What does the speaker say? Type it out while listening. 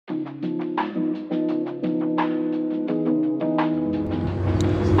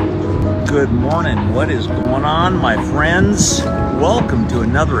Good morning. What is going on, my friends? Welcome to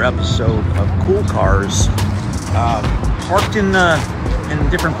another episode of Cool Cars, parked in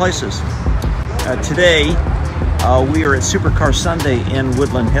different places. Today, we are at Supercar Sunday in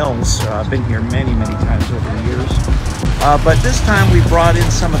Woodland Hills. I've been here many times over the years. But this time we brought in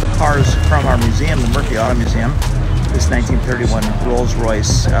some of the cars from our museum, the Murphy Auto Museum. This 1931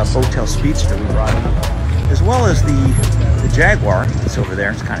 Rolls-Royce Boattail Speedster we brought in, as well as the Jaguar. It's over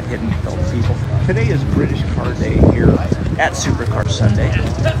there. It's kind of hidden with all the people. Today is British Car Day here at Supercar Sunday.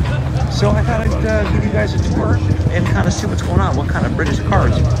 So I thought I'd give you guys a tour and kind of see what's going on, what kind of British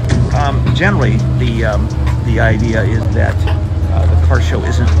cars. Generally, the idea is that the car show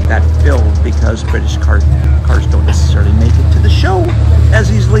isn't that filled because British cars don't necessarily make it to the show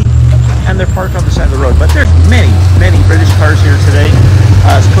as easily, and they're parked on the side of the road. But there's many British cars here today,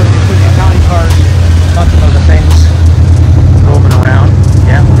 including county cars, lots of other things roaming around.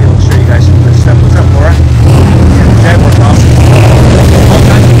 Yeah, we'll be able to show you guys some good stuff. What's up, Laura? Yeah, Jaguar's awesome. All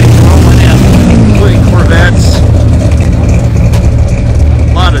kinds of things rolling in, including Corvettes.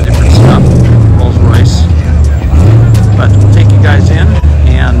 A lot of different stuff, Rolls-Royce. But we'll take you guys in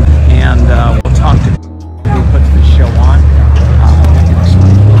and we'll talk to who puts the show on.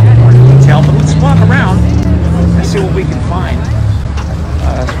 Explain a little bit more detail. But let's walk around and see what we can find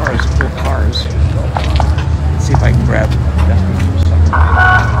as far as cool cars. Let's see if I can grab Dustin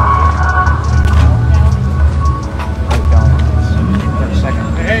for a second.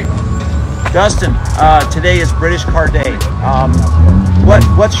 Hey, Dustin, today is British Car Day.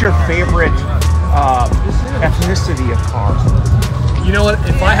 What's your favorite ethnicity of cars? You know what?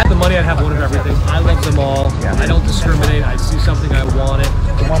 If I had the money, I'd have one of everything. I love them all. Yeah. I don't discriminate. I see something, I want it.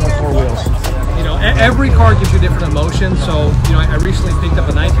 The one with four wheels. You know, every car gives you a different emotion. So, you know, I recently picked up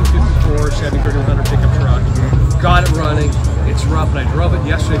a 1954 Chevy 3100 pickup truck. Got it running. It's rough, and I drove it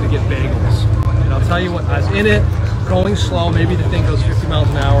yesterday to get bagels. And I'll tell you what, I was in it, going slow. Maybe the thing goes 50 miles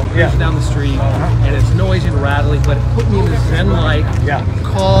an hour, cruising down the street, and it's noisy and rattling, but it put me in a zen-like,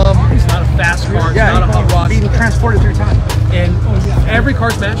 calm. It's not a fast car. It's not a hot rod. Being transported through time. And every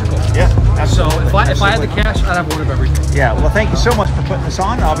car's magical. Yeah. So if I had the cash, I'd have one of everything. Yeah. Well, thank you so much for putting this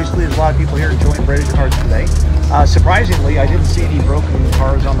on. Obviously, there's a lot of people here enjoying British cars today. Surprisingly, I didn't see any broken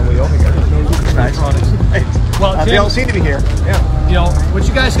cars on the way over here. It's nice. Well, they all seem to be here. Yeah. You know, what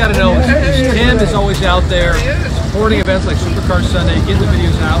you guys got to know is Tim is always out there supporting events like Supercar Sunday, getting the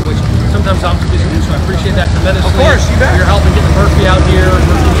videos out, which sometimes I'm too busy to do, so I appreciate that tremendously. Of course, you bet. You're helping get the Murphy out here.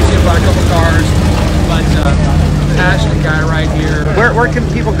 Murphy Museum brought a couple cars, but passionate guy right here. Where can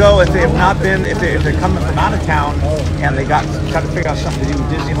people go if they have not been, if they're coming from out of town and they got to figure out something to do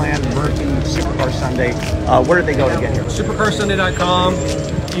with Disneyland, Murphy, Supercar Sunday? Where did they go to get here? Supercarsunday.com.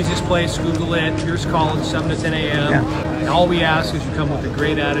 Easiest place, Google it. Here's calling 7 to 10 a.m. Yeah. And all we ask is you come with a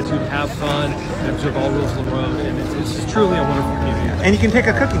great attitude, have fun, and observe all rules of the road. And it's truly a wonderful community. And you can take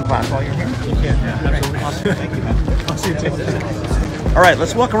a cooking class while you're here. You can, yeah, absolutely. Awesome. Thank you, man. I'll see you too. All right,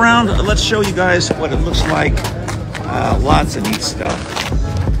 let's walk around. Let's show you guys what it looks like. Lots of neat stuff.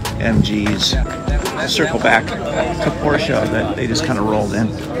 MGs. Circle back to Porsche that they just kind of rolled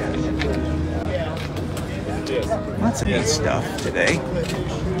in. Lots of neat stuff today.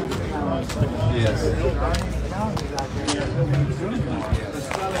 Yes.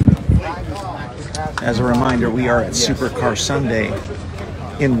 As a reminder, we are at Supercar Sunday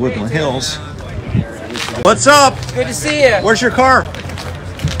in Woodland Hills. What's up? Good to see you. Where's your car?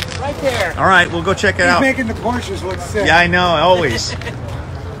 Right there. All right, we'll go check it out. He's making the Porsches look sick. Yeah, I know, always. A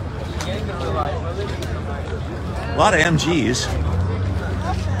lot of MGs.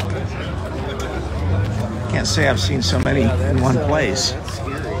 Can't say I've seen so many in one place.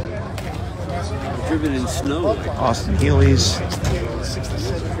 Driven in snow. Austin Healey's.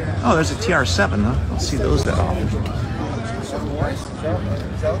 Oh, there's a TR7, huh? Don't see those that often.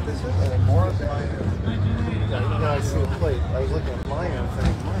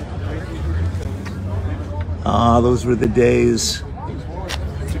 Ah, those were the days.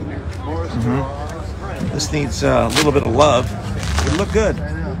 This needs a little bit of love. It look good.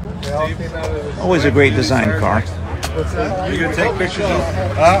 Always a great design car. You gonna take pictures of?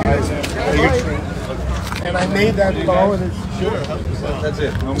 And I made that bow, and it's that's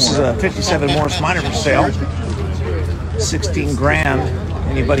it. This is a 57 Morris Minor for sale. 16 grand.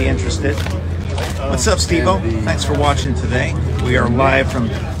 Anybody interested? What's up, Steve-O? Thanks for watching today. We are live from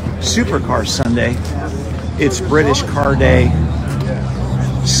Supercar Sunday. It's British Car Day.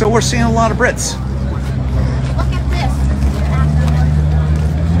 So we're seeing a lot of Brits.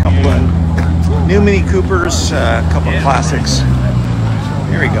 A couple of new Mini Coopers, a couple of classics.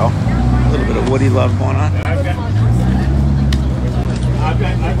 Here we go. A little bit of Woody love going on.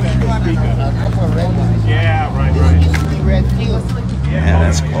 Yeah, right. Yeah,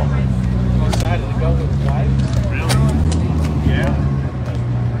 that's cool.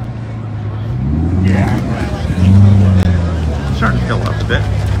 Starting to fill up a bit.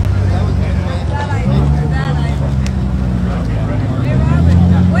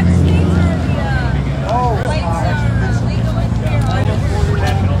 What states are the plates legal in here?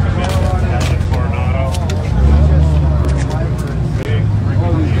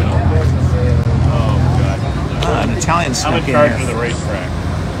 An Italian snuck I'm in in charge here. of the racetrack.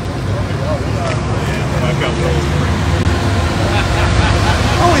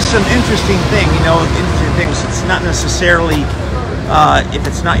 Always some interesting thing, you know, interesting things. It's not necessarily, if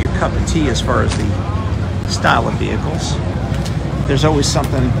it's not your cup of tea as far as the style of vehicles, there's always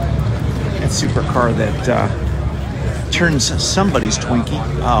something at Supercar that turns somebody's Twinkie.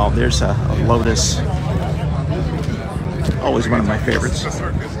 Oh, there's a Lotus. Always one of my favorites.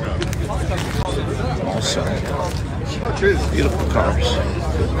 Also, beautiful cars.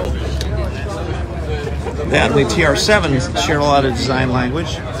 The Adley TR7s share a lot of design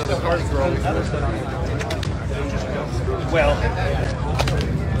language.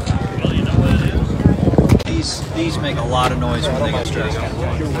 These make a lot of noise when they get stressed.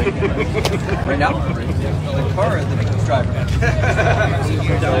 Right now? The car or the driver?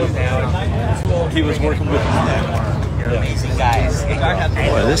 He was working with Amazing guys.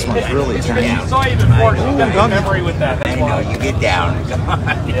 Boy, this one's really tiny. saw you before. You got a memory with that. I know, you get down. Come on.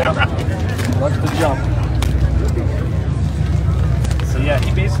 What's the jump? So yeah,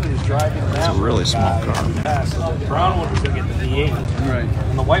 he basically is driving that. It's a really small car. Yeah, so the brown one was going to get the V8. Right.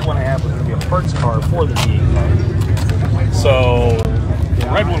 And the white one I have was going to be a parts car for the V8 car. So the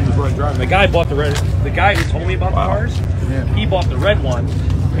red one was running driving. The guy bought the red. The guy who told me about the cars, he bought the red one,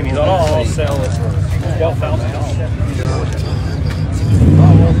 and he thought, oh, I'll sell it for $12,000.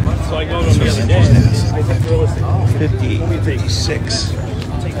 So I go to him the other day. I think realistically, 58, 56.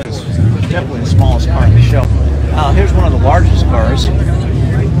 Definitely the smallest car on the show. Here's one of the largest cars.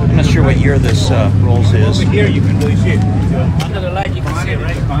 I'm not sure what year this Rolls is. here you can really see it. Under the light, you can see it,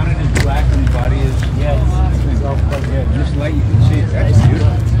 right? The bonnet is black and the body is just light. You can see it. That's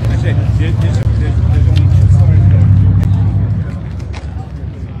beautiful. I said there's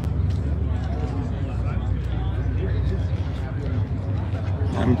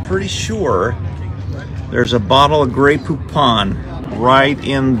I'm pretty sure there's a bottle of Grey Poupon right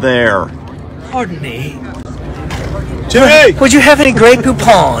in there. Pardon me. Jimmy! Would you have any Grey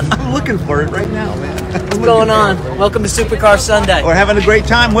Poupon? I'm looking for it right now, man. What's going on? Welcome to Supercar Sunday. We're having a great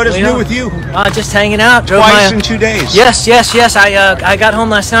time. What is new with you? Just hanging out. Drove Twice my- in 2 days. Yes. I got home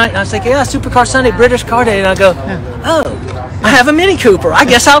last night and I was like, yeah, Supercar Sunday, British Car Day. And I go, oh, I have a Mini Cooper. I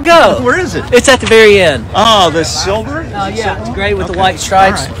guess I'll go. Where is it? It's at the very end. Oh, the silver? Yeah, it's great with the white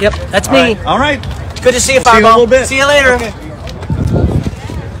stripes. All right. Yep, that's me. All right. Good to see you, See you in a Fireball. little bit. See you later. Okay.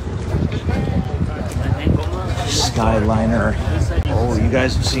 Skyliner. Oh, you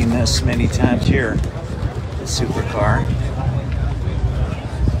guys have seen this many times here. The Supercar.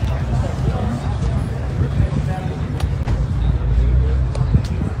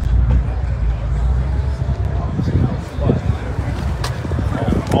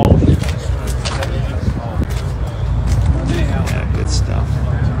 Yeah, good stuff.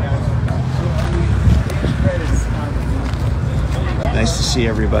 Nice to see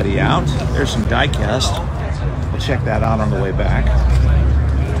everybody out. There's some diecast. We'll check that out on the way back.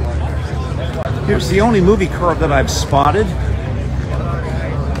 Here's the only movie car that I've spotted.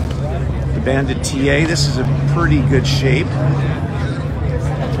 The Bandit TA. This is a pretty good shape.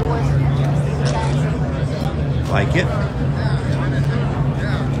 Like it.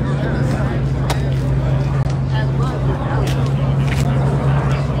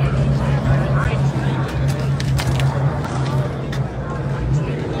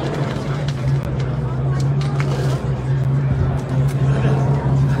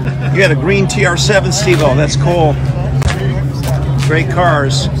 You got a green TR7, Steve-O. That's cool. Great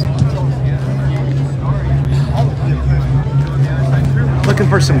cars. Looking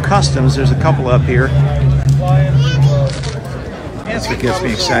for some customs. There's a couple up here. That's what gets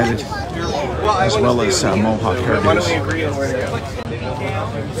me excited. As well as Mohawk hairdos.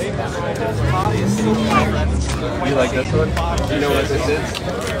 You like this one? Do you know what this is?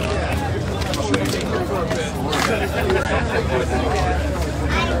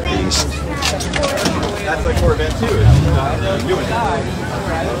 That's like Corvette too. It's doing it.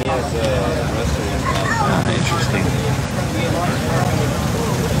 Interesting.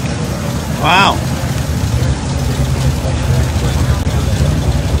 Wow.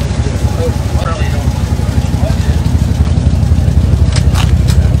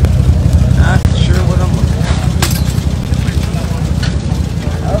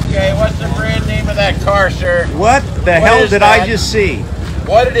 sir. What the hell did I just see?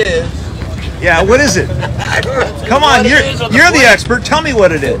 What it is? Yeah, what is it? Come on, you're the expert. Tell me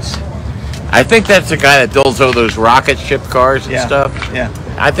what it is. I think that's the guy that builds all those rocket ship cars and stuff. Yeah.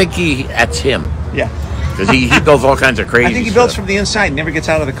 I think that's him. Yeah. Because he builds all kinds of crazy I think he builds from the inside, never gets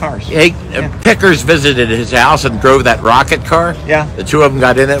out of the cars. Pickers visited his house and drove that rocket car. Yeah. The two of them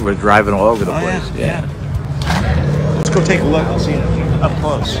got in it, were driving all over the place. Yeah. Let's go take a look and see it up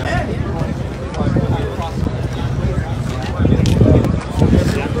close.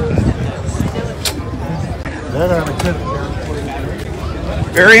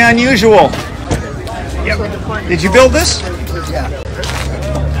 Very unusual. Yep. Did you build this? Yeah.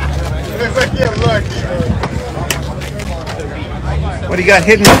 What do you got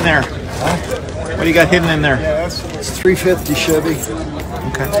hidden in there? What do you got hidden in there? Yeah, it's 350 Chevy.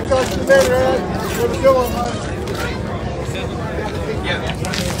 Okay.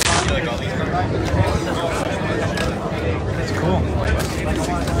 That's cool.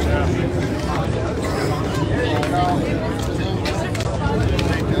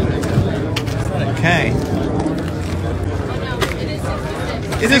 Okay.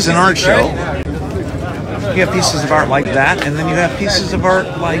 It is an art show. You have pieces of art like that, and then you have pieces of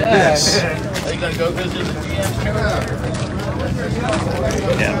art like this.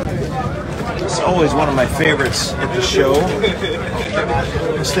 Yeah. It's always one of my favorites at the show.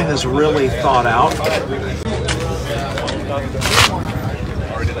 This thing is really thought out.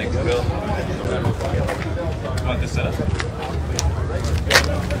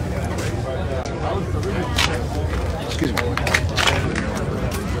 Excuse me.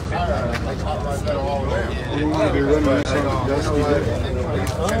 But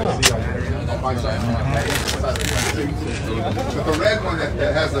the red one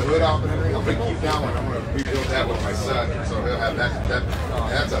that has the hood off and everything, I'm gonna keep that one. I'm gonna rebuild that with my son, so he'll have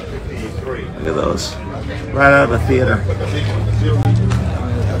that's a 53. Look at those. Right out of the theater.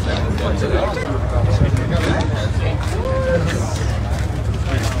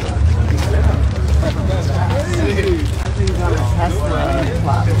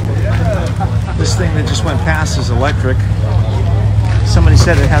 This thing that just went past is electric. Somebody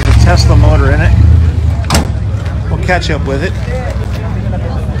said it has a Tesla motor in it. We'll catch up with it.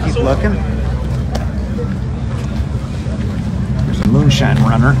 Keep looking. There's a moonshine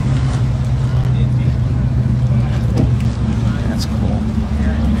runner. That's cool.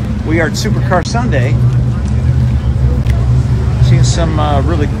 We are at Supercar Sunday. Seeing some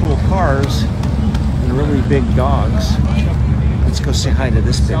really cool cars and really big dogs. Let's go say hi to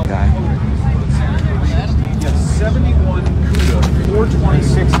this big guy. 71 Cuda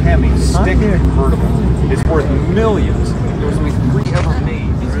 426 Hemi stick convertible. It's worth millions. There's only 3 ever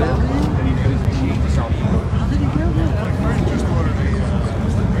made.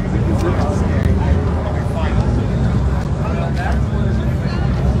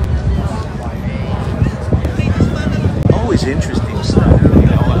 Always interesting stuff.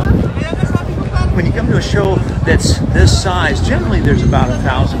 When you come to a show that's this size, generally there's about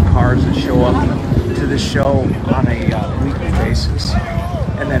 1,000 cars that show up to this show on a weekly basis.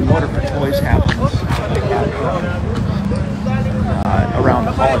 And then Motor for Toys happens around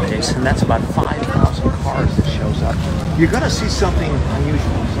the holidays, and that's about 5,000 cars that shows up. You're going to see something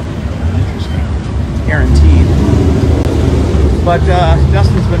unusual, something interesting, guaranteed. But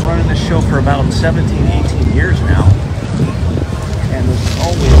Dustin's been running this show for about 17, 18 years now. And there's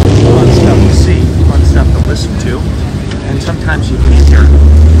always fun stuff to see, fun stuff to listen to, and sometimes you can't hear it,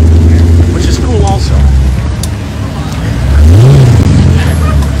 which is cool also.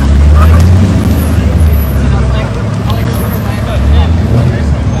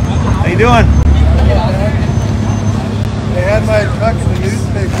 How you doing? They had my truck in the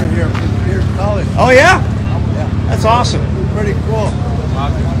newspaper here in college. Oh yeah? That's awesome. Pretty cool.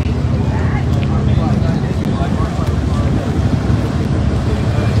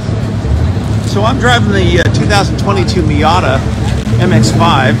 So I'm driving the 2022 Miata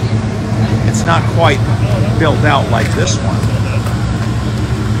MX-5. It's not quite built out like this one.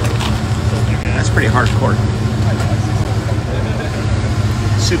 That's pretty hardcore.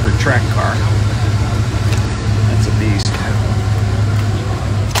 Super track car. That's a beast.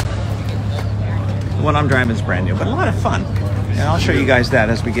 The one I'm driving is brand new, but a lot of fun. And I'll show you guys that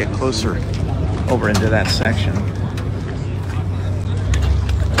as we get closer over into that section.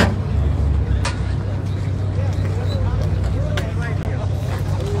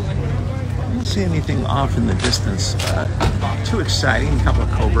 See anything off in the distance. Too exciting. A couple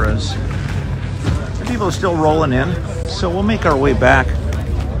of Cobras. The people are still rolling in, so we'll make our way back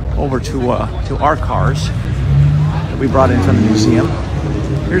over to our cars that we brought in from the museum.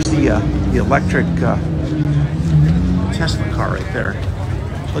 Here's the electric Tesla car right there.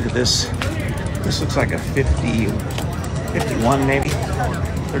 Look at this. This looks like a 51 maybe,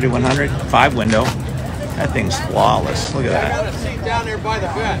 3100, 5 window. That thing's flawless. Look at that.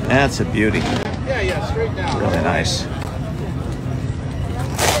 That's a beauty. Really nice.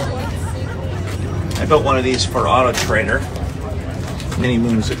 I built one of these for Auto Trader many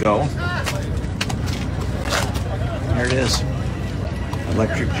moons ago. There it is.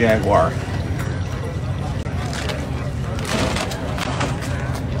 Electric Jaguar.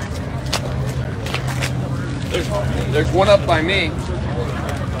 There's one up by me. You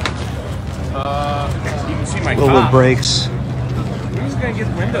can see my Little brakes. Who's gonna get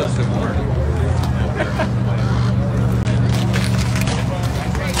windows to work?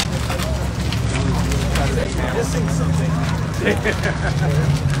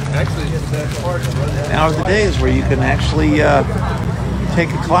 Now are the days where you can actually take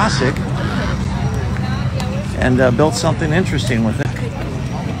a classic and build something interesting with it.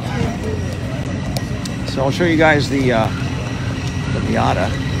 So I'll show you guys the Miata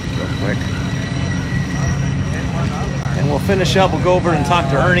real quick. And we'll finish up. We'll go over and talk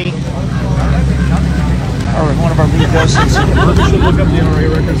to Ernie, or one of our lead docents. Look up the NRA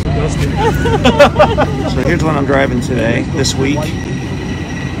records for Dusty. So here's what I'm driving today, this week.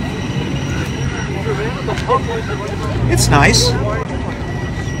 It's nice.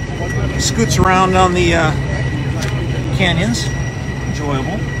 Scoots around on the canyons.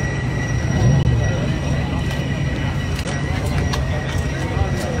 Enjoyable.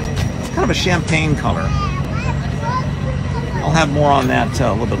 It's kind of a champagne color. I'll have more on that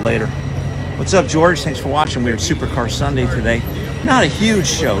a little bit later. What's up, George? Thanks for watching. We're at Supercar Sunday today. Not a huge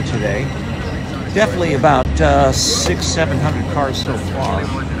show today. Definitely about 600-700 cars so far.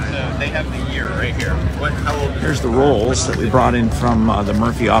 They have the year right here. How old is Here's the rolls that we brought in from the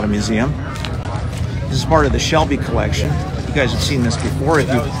Murphy Auto Museum. This is part of the Shelby collection. You guys have seen this before if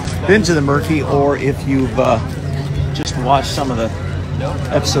you've been to the Murphy, or if you've just watched some of the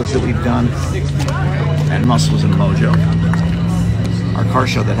episodes that we've done at Muscles and Mojo, our car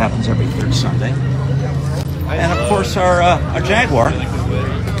show that happens every third Sunday. And of course our Jaguar.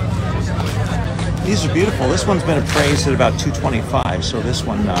 These are beautiful. This one's been appraised at about $225, so this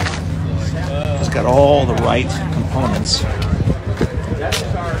one has got all the right components.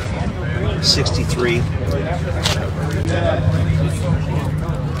 63.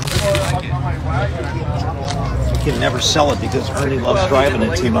 You can never sell it because Ernie loves driving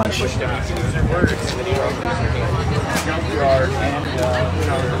it too much.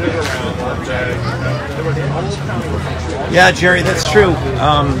 Yeah, Jerry, that's true.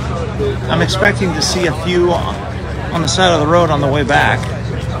 I'm expecting to see a few on the side of the road on the way back.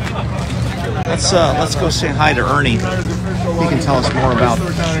 Let's go say hi to Ernie. He can tell us more about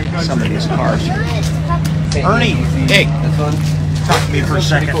some of these cars. Ernie, hey, talk to me for a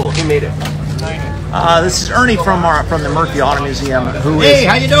second. He made it. This is Ernie from the Murphy Auto Museum, who is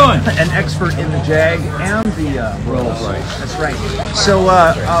how you doing? an expert in the Jag and the Rolls. Right. That's right. So,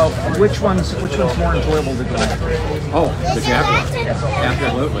 which one's more enjoyable to drive? Oh, the Jaguar. Yes.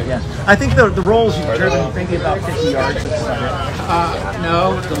 Absolutely. Yeah. I think the Rolls you've driven maybe about 50 yards. That's about it.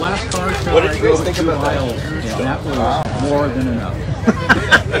 No, the last car show I drove 2 miles, and that was more than enough.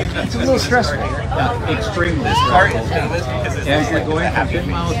 It's a little stressful. Yeah, extremely stressful. As you're going from 10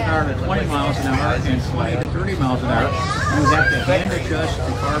 miles an hour to 20 miles an hour and 20 to 30 miles an hour, you have to hand adjust the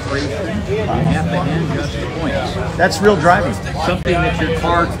carburation, you have to hand adjust the points. That's real driving. Something that your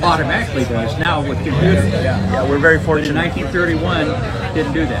car automatically does now with computers. Yeah, we're very In fortunate. 1931,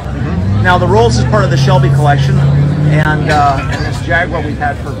 didn't do that. Now the Rolls is part of the Shelby collection, and this Jaguar we've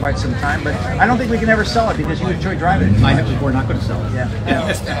had for quite some time, but I don't think we can ever sell it because you enjoy driving it. I know we're not going to sell it. Yeah.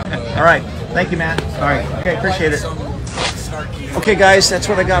 All right. Thank you, man. All right. Okay, appreciate it. Okay, guys, that's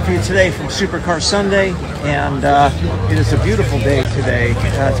what I got for you today from Supercar Sunday, and it is a beautiful day today.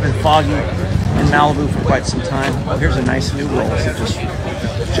 It's been foggy in Malibu for quite some time. Well, here's a nice new Rolls that just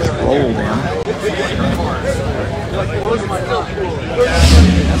rolled in.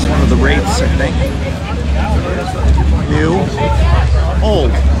 That's one of the Wraiths, I think. New,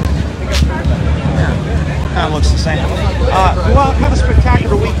 old. Yeah, kind of looks the same. Well, kind of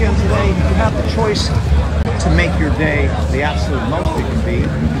spectacular weekend today. You have the choice to make your day the absolute most it can be.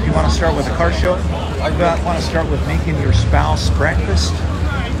 If you want to start with a car show, you want to start with making your spouse breakfast,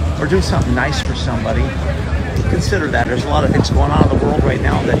 or doing something nice for somebody. Consider that. There's a lot of things going on in the world right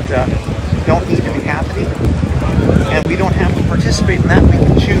now that don't need to be happening, and we don't have to participate in that. We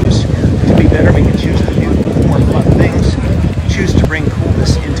can choose to be better. We can choose to do more fun things, choose to bring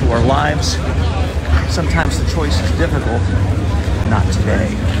coolness into our lives. Sometimes the choice is difficult. Not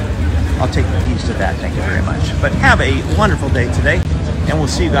today. I'll take the keys to that. Thank you very much. But have a wonderful day today, and we'll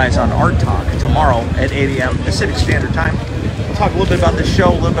see you guys on Art Talk tomorrow at 8 a.m. Pacific Standard Time. We'll talk a little bit about this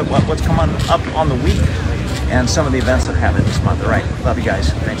show, a little bit about what's coming up on the week, and some of the events that are happening this month. All right, love you guys.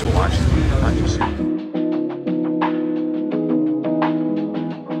 Thanks for watching. Talk to you soon.